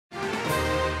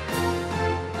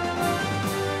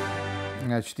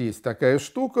Значит, есть такая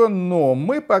штука, но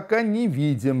мы пока не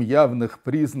видим явных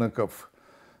признаков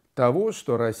того,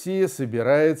 что Россия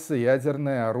собирается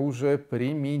ядерное оружие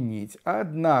применить.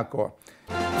 Однако...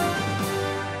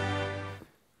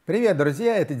 Привет,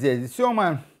 друзья, это дядя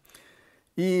Сёма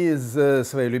из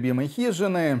своей любимой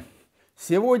хижины.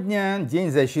 Сегодня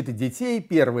День защиты детей,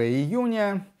 1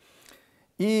 июня.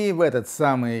 И в этот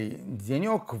самый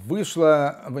денек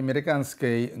вышла в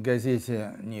американской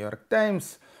газете New York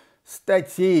Times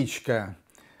статейка,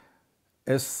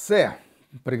 эссе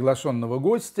приглашенного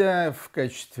гостя. В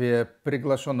качестве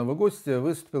приглашенного гостя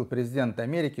выступил президент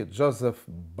Америки Джозеф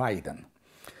Байден.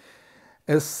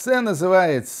 Эссе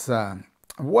называется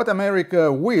 «What America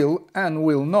will and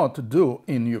will not do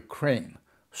in Ukraine».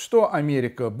 Что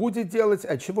Америка будет делать,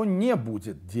 а чего не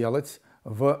будет делать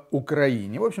в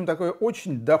Украине. В общем, такое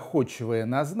очень доходчивое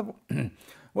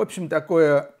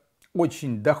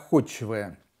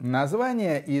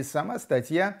название, и сама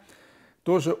статья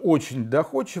тоже очень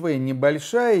доходчивая,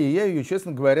 небольшая, и я ее,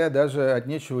 честно говоря, даже от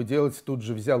нечего делать тут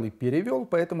же взял и перевел,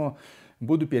 поэтому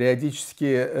буду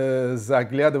периодически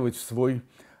заглядывать в свой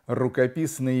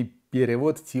рукописный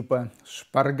перевод типа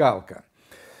 «шпаргалка».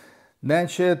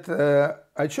 Значит,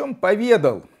 о чем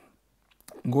поведал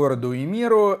городу и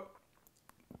миру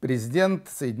президент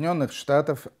Соединенных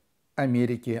Штатов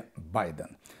Америки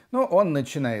Байден. Ну, он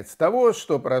начинает с того,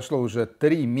 что прошло уже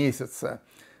 3 месяца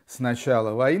с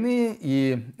начала войны,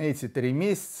 и эти 3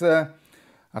 месяца,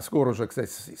 а скоро уже,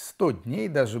 кстати, 100 дней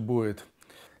даже будет.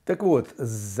 Так вот,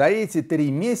 за эти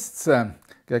 3 месяца,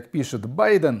 как пишет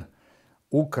Байден,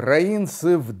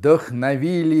 украинцы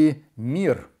вдохновили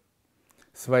мир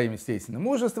своим естественным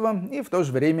мужеством и в то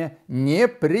же время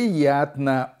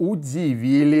неприятно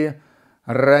удивили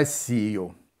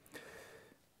Россию.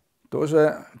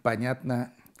 Тоже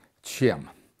понятно чем.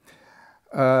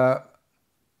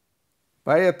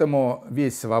 Поэтому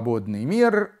весь свободный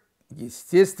мир,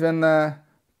 естественно,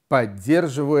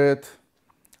 поддерживает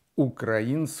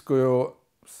украинскую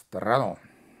страну.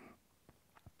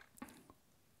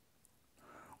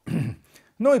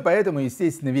 Ну и поэтому,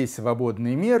 естественно, весь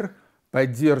свободный мир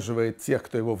поддерживает тех,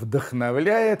 кто его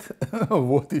вдохновляет,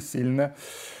 вот и сильно,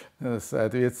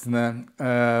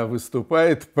 соответственно,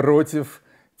 выступает против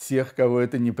тех, кого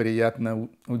это неприятно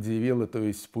удивило, то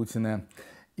есть Путина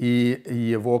и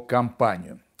его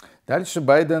компанию. Дальше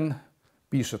Байден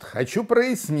пишет: «Хочу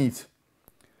прояснить.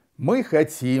 Мы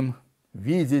хотим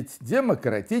видеть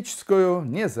демократическую,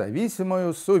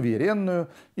 независимую, суверенную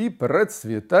и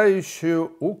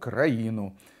процветающую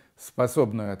Украину,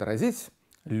 способную отразить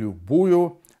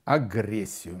любую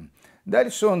агрессию».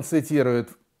 Дальше он цитирует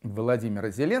Владимира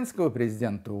Зеленского,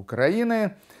 президента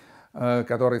Украины,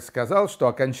 который сказал, что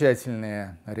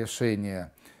окончательное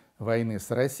решение войны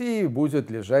с Россией будет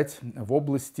лежать в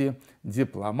области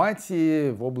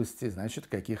дипломатии, в области, значит,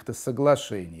 каких-то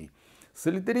соглашений.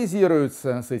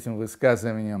 Солидаризируется с этим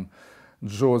высказыванием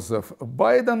Джозеф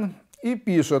Байден и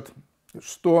пишет,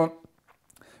 что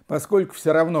поскольку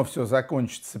все равно все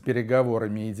закончится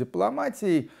переговорами и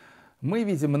дипломатией, мы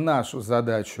видим нашу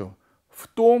задачу в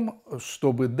том,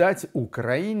 чтобы дать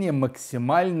Украине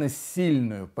максимально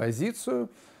сильную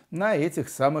позицию на этих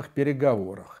самых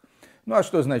переговорах. Ну а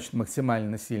что значит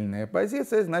максимально сильная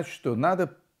позиция? Значит, что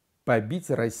надо побить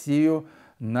Россию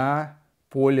на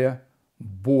поле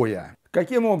боя.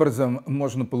 Каким образом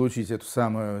можно получить эту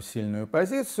самую сильную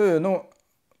позицию? Ну,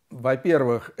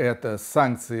 во-первых, это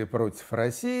санкции против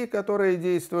России, которые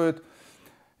действуют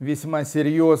весьма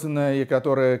серьезно и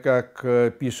которые, как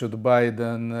пишет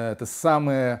Байден, это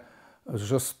самые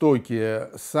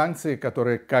жестокие санкции,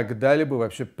 которые когда-либо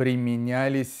вообще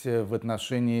применялись в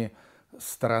отношении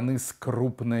страны с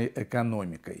крупной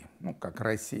экономикой, ну, как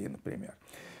Россия, например.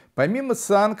 Помимо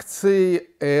санкций,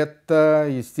 это,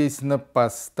 естественно,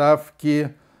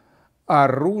 поставки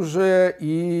оружия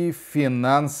и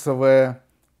финансовая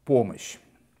помощь.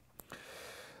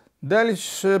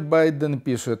 Дальше Байден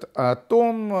пишет о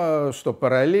том, что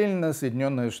параллельно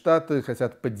Соединенные Штаты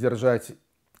хотят поддержать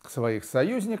своих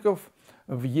союзников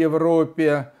в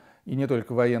Европе, и не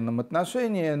только в военном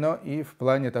отношении, но и в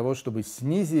плане того, чтобы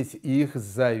снизить их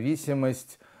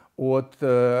зависимость от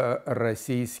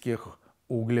российских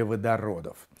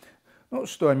углеводородов. Ну,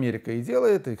 что Америка и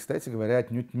делает, и, кстати говоря,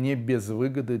 отнюдь не без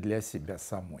выгоды для себя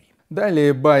самой.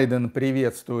 Далее Байден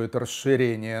приветствует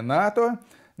расширение НАТО.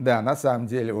 Да, на самом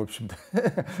деле, в общем-то,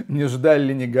 не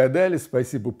ждали, не гадали,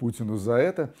 спасибо Путину за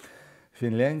это.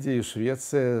 Финляндия и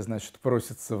Швеция, значит,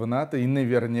 просятся в НАТО, и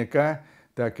наверняка,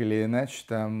 так или иначе,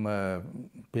 там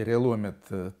переломят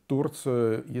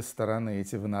Турцию, и стороны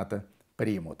эти в НАТО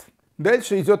примут.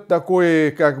 Дальше идет такой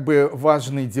как бы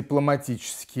важный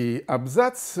дипломатический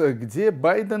абзац, где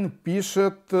Байден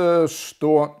пишет,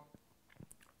 что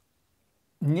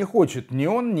не хочет ни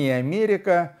он, ни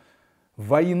Америка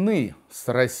войны с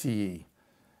Россией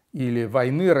или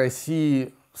войны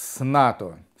России с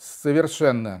НАТО.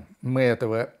 Совершенно мы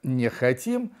этого не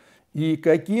хотим. И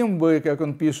каким бы, как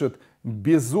он пишет,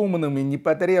 безумным и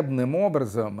непотребным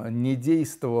образом не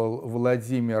действовал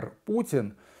Владимир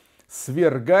Путин,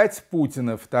 свергать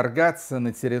Путина, вторгаться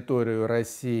на территорию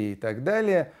России и так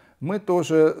далее, мы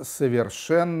тоже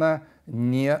совершенно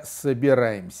не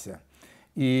собираемся.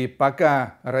 И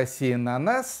пока Россия на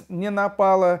нас не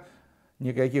напала,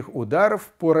 никаких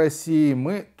ударов по России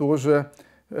мы тоже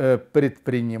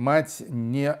предпринимать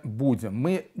не будем.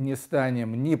 Мы не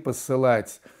станем ни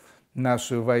посылать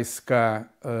наши войска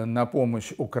на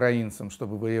помощь украинцам,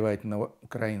 чтобы воевать на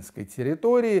украинской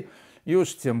территории, и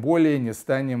уж тем более не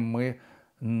станем мы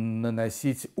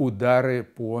наносить удары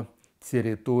по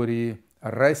территории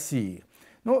России.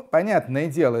 Ну, понятное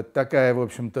дело, это такая, в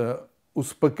общем-то,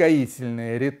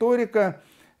 успокоительная риторика,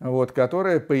 вот,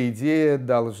 которая, по идее,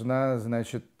 должна,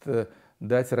 значит,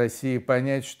 дать России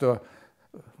понять, что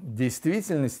в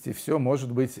действительности все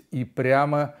может быть и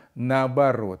прямо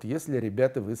наоборот, если,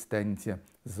 ребята, вы станете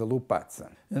залупаться.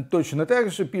 Точно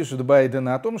так же пишет Байден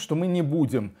о том, что мы не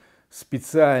будем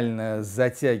специально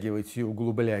затягивать и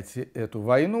углублять эту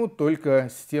войну только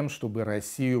с тем, чтобы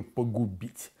Россию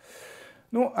погубить.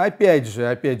 Ну, опять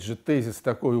же, тезис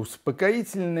такой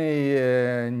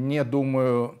успокоительный. Не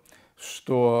думаю,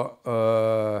 что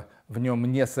в нем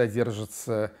не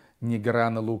содержится ни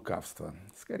грана лукавства.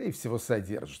 Скорее всего,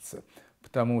 содержится.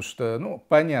 Потому что, ну,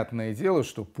 понятное дело,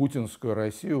 что путинскую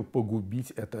Россию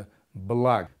погубить – это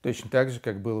благо. Точно так же,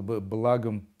 как было бы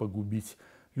благом погубить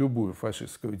любую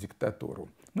фашистскую диктатуру.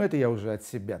 Но это я уже от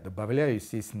себя добавляю.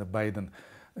 Естественно, Байден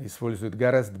использует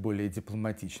гораздо более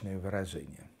дипломатичные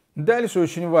выражения. Дальше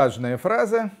очень важная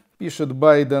фраза. Пишет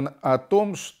Байден о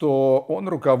том, что он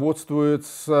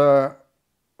руководствуется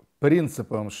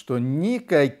принципом, что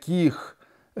никаких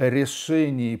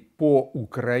решений по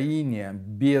Украине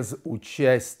без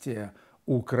участия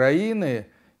Украины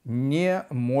не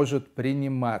может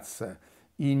приниматься.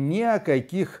 И ни о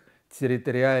каких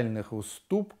территориальных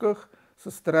уступках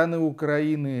со стороны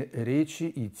Украины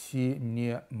речи идти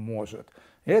не может.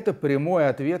 Это прямой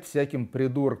ответ всяким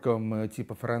придуркам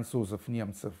типа французов,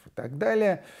 немцев и так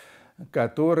далее,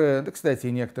 которые, да, кстати,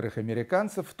 и некоторых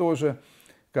американцев тоже,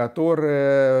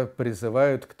 которые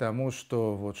призывают к тому,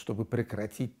 что вот, чтобы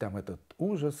прекратить там этот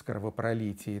ужас,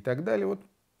 кровопролитие и так далее, вот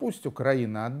пусть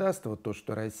Украина отдаст вот то,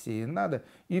 что России надо,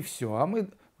 и все, а мы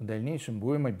в дальнейшем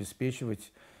будем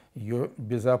обеспечивать ее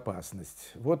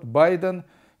безопасность. Вот Байден,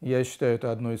 я считаю,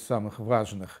 это одной из самых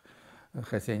важных,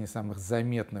 хотя и не самых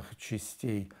заметных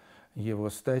частей его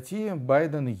статьи.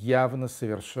 Байден явно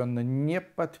совершенно не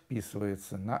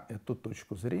подписывается на эту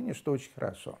точку зрения, что очень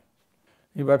хорошо.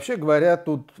 И вообще говоря,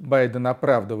 тут Байден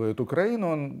оправдывает Украину,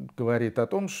 он говорит о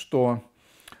том, что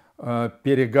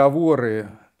переговоры,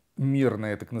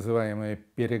 мирные так называемые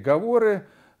переговоры,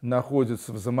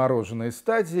 находятся в замороженной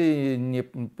стадии не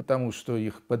потому, что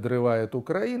их подрывает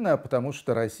Украина, а потому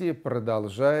что Россия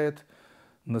продолжает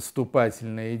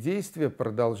наступательные действия,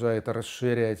 продолжает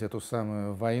расширять эту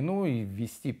самую войну и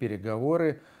вести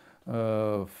переговоры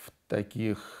в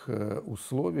таких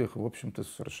условиях, в общем-то,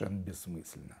 совершенно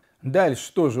бессмысленно.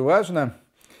 Дальше тоже важно.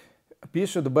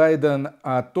 Пишет Байден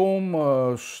о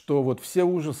том, что вот все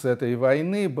ужасы этой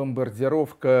войны,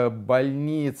 бомбардировка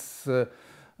больниц,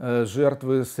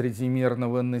 жертвы среди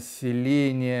мирного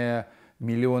населения,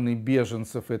 миллионы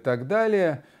беженцев и так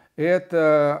далее,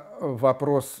 это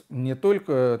вопрос не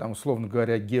только, там, условно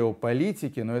говоря,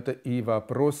 геополитики, но это и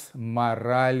вопрос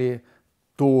морали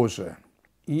тоже.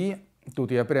 И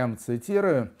тут я прямо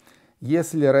цитирую: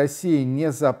 если Россия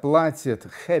не заплатит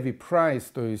heavy price,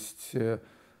 то есть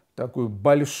такую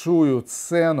большую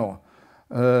цену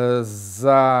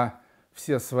за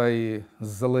все свои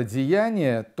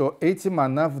злодеяния, то этим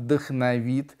она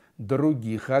вдохновит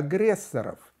других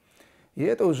агрессоров. И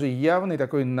это уже явный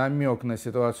такой намек на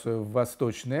ситуацию в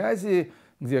Восточной Азии,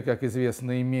 где, как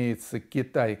известно, имеется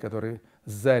Китай, который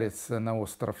зарится на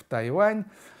остров Тайвань,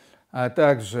 а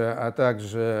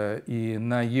также и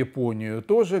на Японию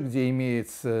тоже, где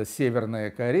имеется Северная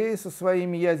Корея со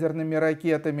своими ядерными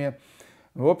ракетами.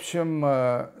 В общем,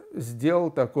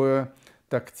 сделал такое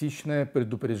тактичное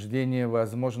предупреждение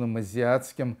возможным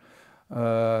азиатским,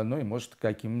 ну и, может,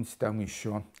 каким-нибудь там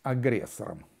еще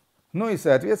агрессором. Ну и,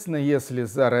 соответственно, если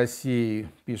за Россией,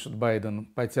 пишет Байден,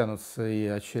 потянутся и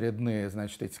очередные,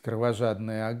 значит, эти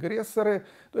кровожадные агрессоры,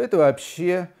 то это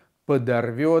вообще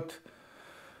подорвет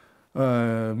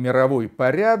мировой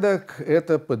порядок,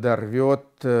 это подорвет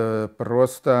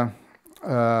просто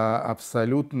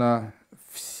абсолютно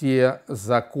все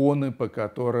законы, по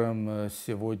которым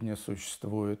сегодня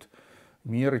существует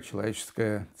мир и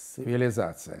человеческая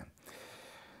цивилизация.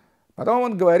 Потом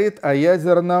он говорит о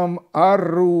ядерном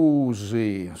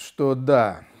оружии, что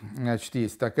да, значит,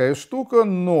 есть такая штука,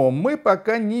 но мы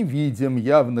пока не видим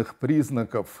явных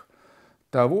признаков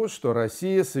того, что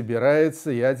Россия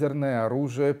собирается ядерное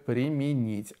оружие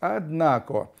применить.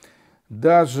 Однако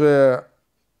даже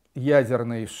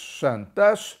ядерный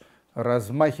шантаж,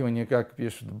 размахивание, как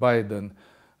пишет Байден,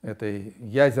 этой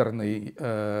ядерной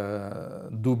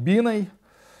дубиной,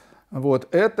 вот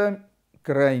это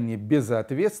крайне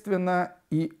безответственно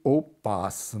и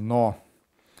опасно.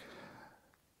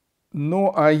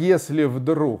 Ну, а если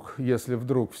вдруг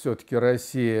все-таки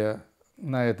Россия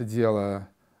на это дело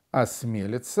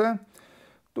осмелится,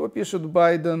 то, пишет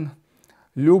Байден,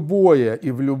 любое и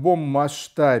в любом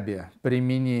масштабе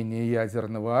применение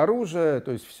ядерного оружия,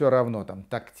 то есть все равно там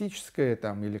тактическое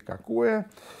там, или какое,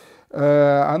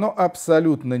 оно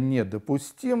абсолютно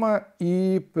недопустимо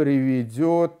и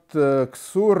приведет к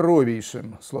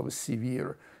суровейшим, слово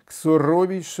severe, к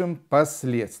суровейшим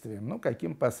последствиям. Ну,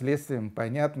 каким последствиям,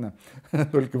 понятно,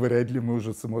 только вряд ли мы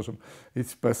уже сможем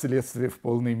эти последствия в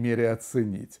полной мере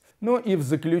оценить. Ну и в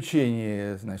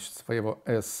заключении, значит, своего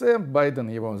эссе Байден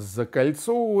его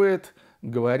закольцовывает,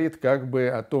 говорит как бы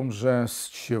о том же, с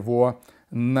чего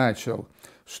начал,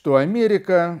 что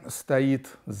Америка стоит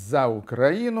за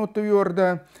Украину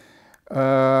твердо,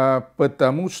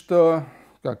 потому что,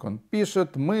 как он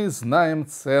пишет, мы знаем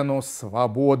цену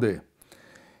свободы.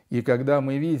 И когда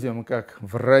мы видим, как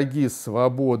враги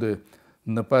свободы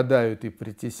нападают и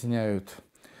притесняют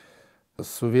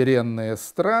суверенные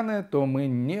страны, то мы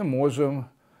не можем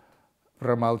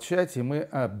промолчать, и мы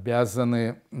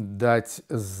обязаны дать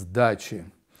сдачи.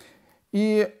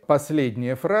 И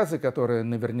последние фразы, которые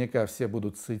наверняка все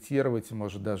будут цитировать,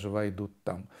 может, даже войдут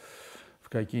там в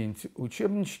какие-нибудь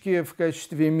учебнички в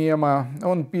качестве мема.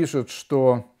 Он пишет,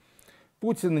 что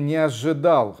Путин не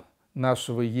ожидал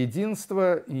нашего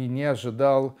единства и не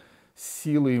ожидал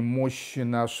силы и мощи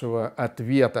нашего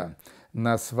ответа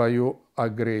на свою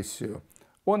агрессию.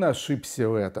 Он ошибся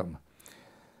в этом.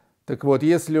 Так вот,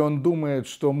 если он думает,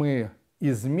 что мы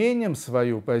изменим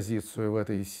свою позицию в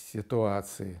этой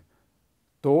ситуации,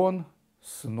 то он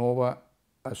снова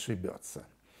ошибется.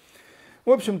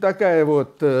 В общем, такая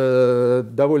вот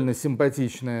довольно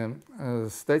симпатичная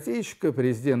статейка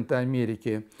президента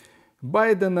Америки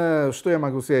Байдена. Что я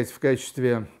могу сказать в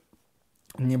качестве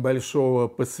небольшого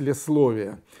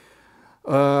послесловия?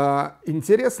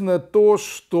 Интересно то,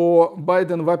 что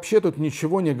Байден вообще тут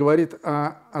ничего не говорит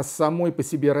о самой по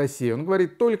себе России. Он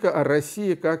говорит только о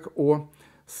России как о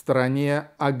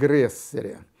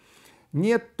стране-агрессоре.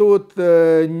 Нет тут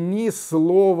ни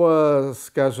слова,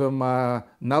 скажем, о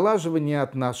налаживании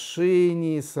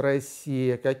отношений с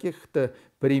Россией, о каких-то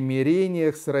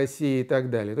примирениях с Россией и так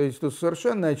далее. То есть тут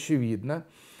совершенно очевидно,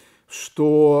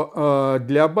 что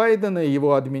для Байдена и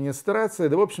его администрации,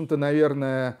 да, в общем-то,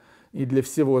 наверное, и для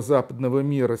всего западного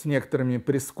мира с некоторыми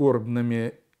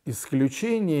прискорбными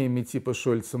исключениями типа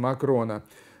Шольца, Макрона,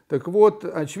 так вот,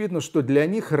 очевидно, что для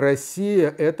них Россия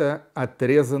 – это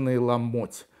отрезанный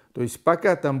ломоть. То есть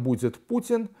пока там будет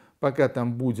Путин, пока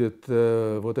там будет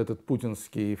вот этот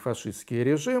путинский фашистский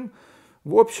режим,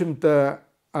 в общем-то,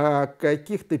 о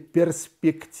каких-то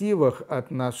перспективах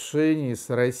отношений с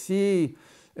Россией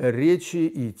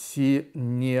речи идти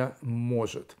не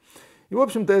может. И, в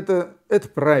общем-то, это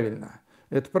правильно.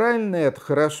 Это правильно, это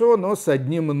хорошо, но с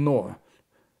одним «но».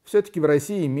 Все-таки в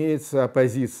России имеется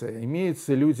оппозиция,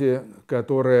 имеются люди,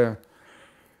 которые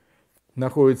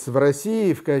находятся в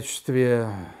России в качестве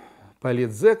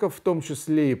политзеков, в том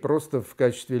числе и просто в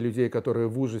качестве людей, которые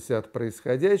в ужасе от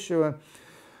происходящего.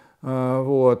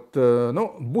 Вот.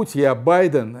 Ну, будь я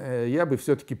Байден, я бы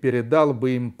все-таки передал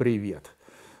бы им привет.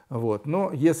 Вот.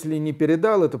 Но если не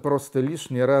передал, это просто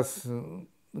лишний раз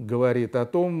говорит о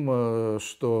том,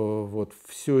 что вот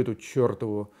всю эту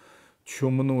чертову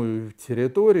чумную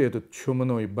территорию, этот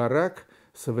чумной барак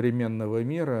современного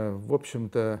мира, в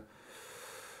общем-то,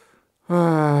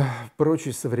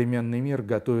 прочий современный мир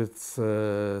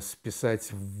готовится списать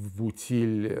в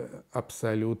утиль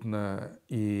абсолютно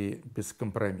и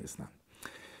бескомпромиссно.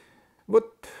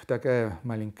 Вот такая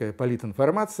маленькая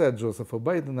политинформация от Джозефа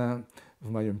Байдена в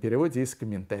моем переводе и с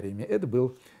комментариями. Это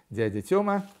был дядя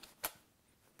Тёма.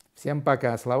 Всем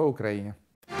пока, слава Украине!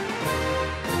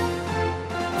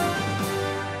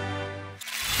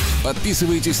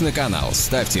 Подписывайтесь на канал,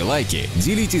 ставьте лайки,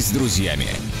 делитесь с друзьями.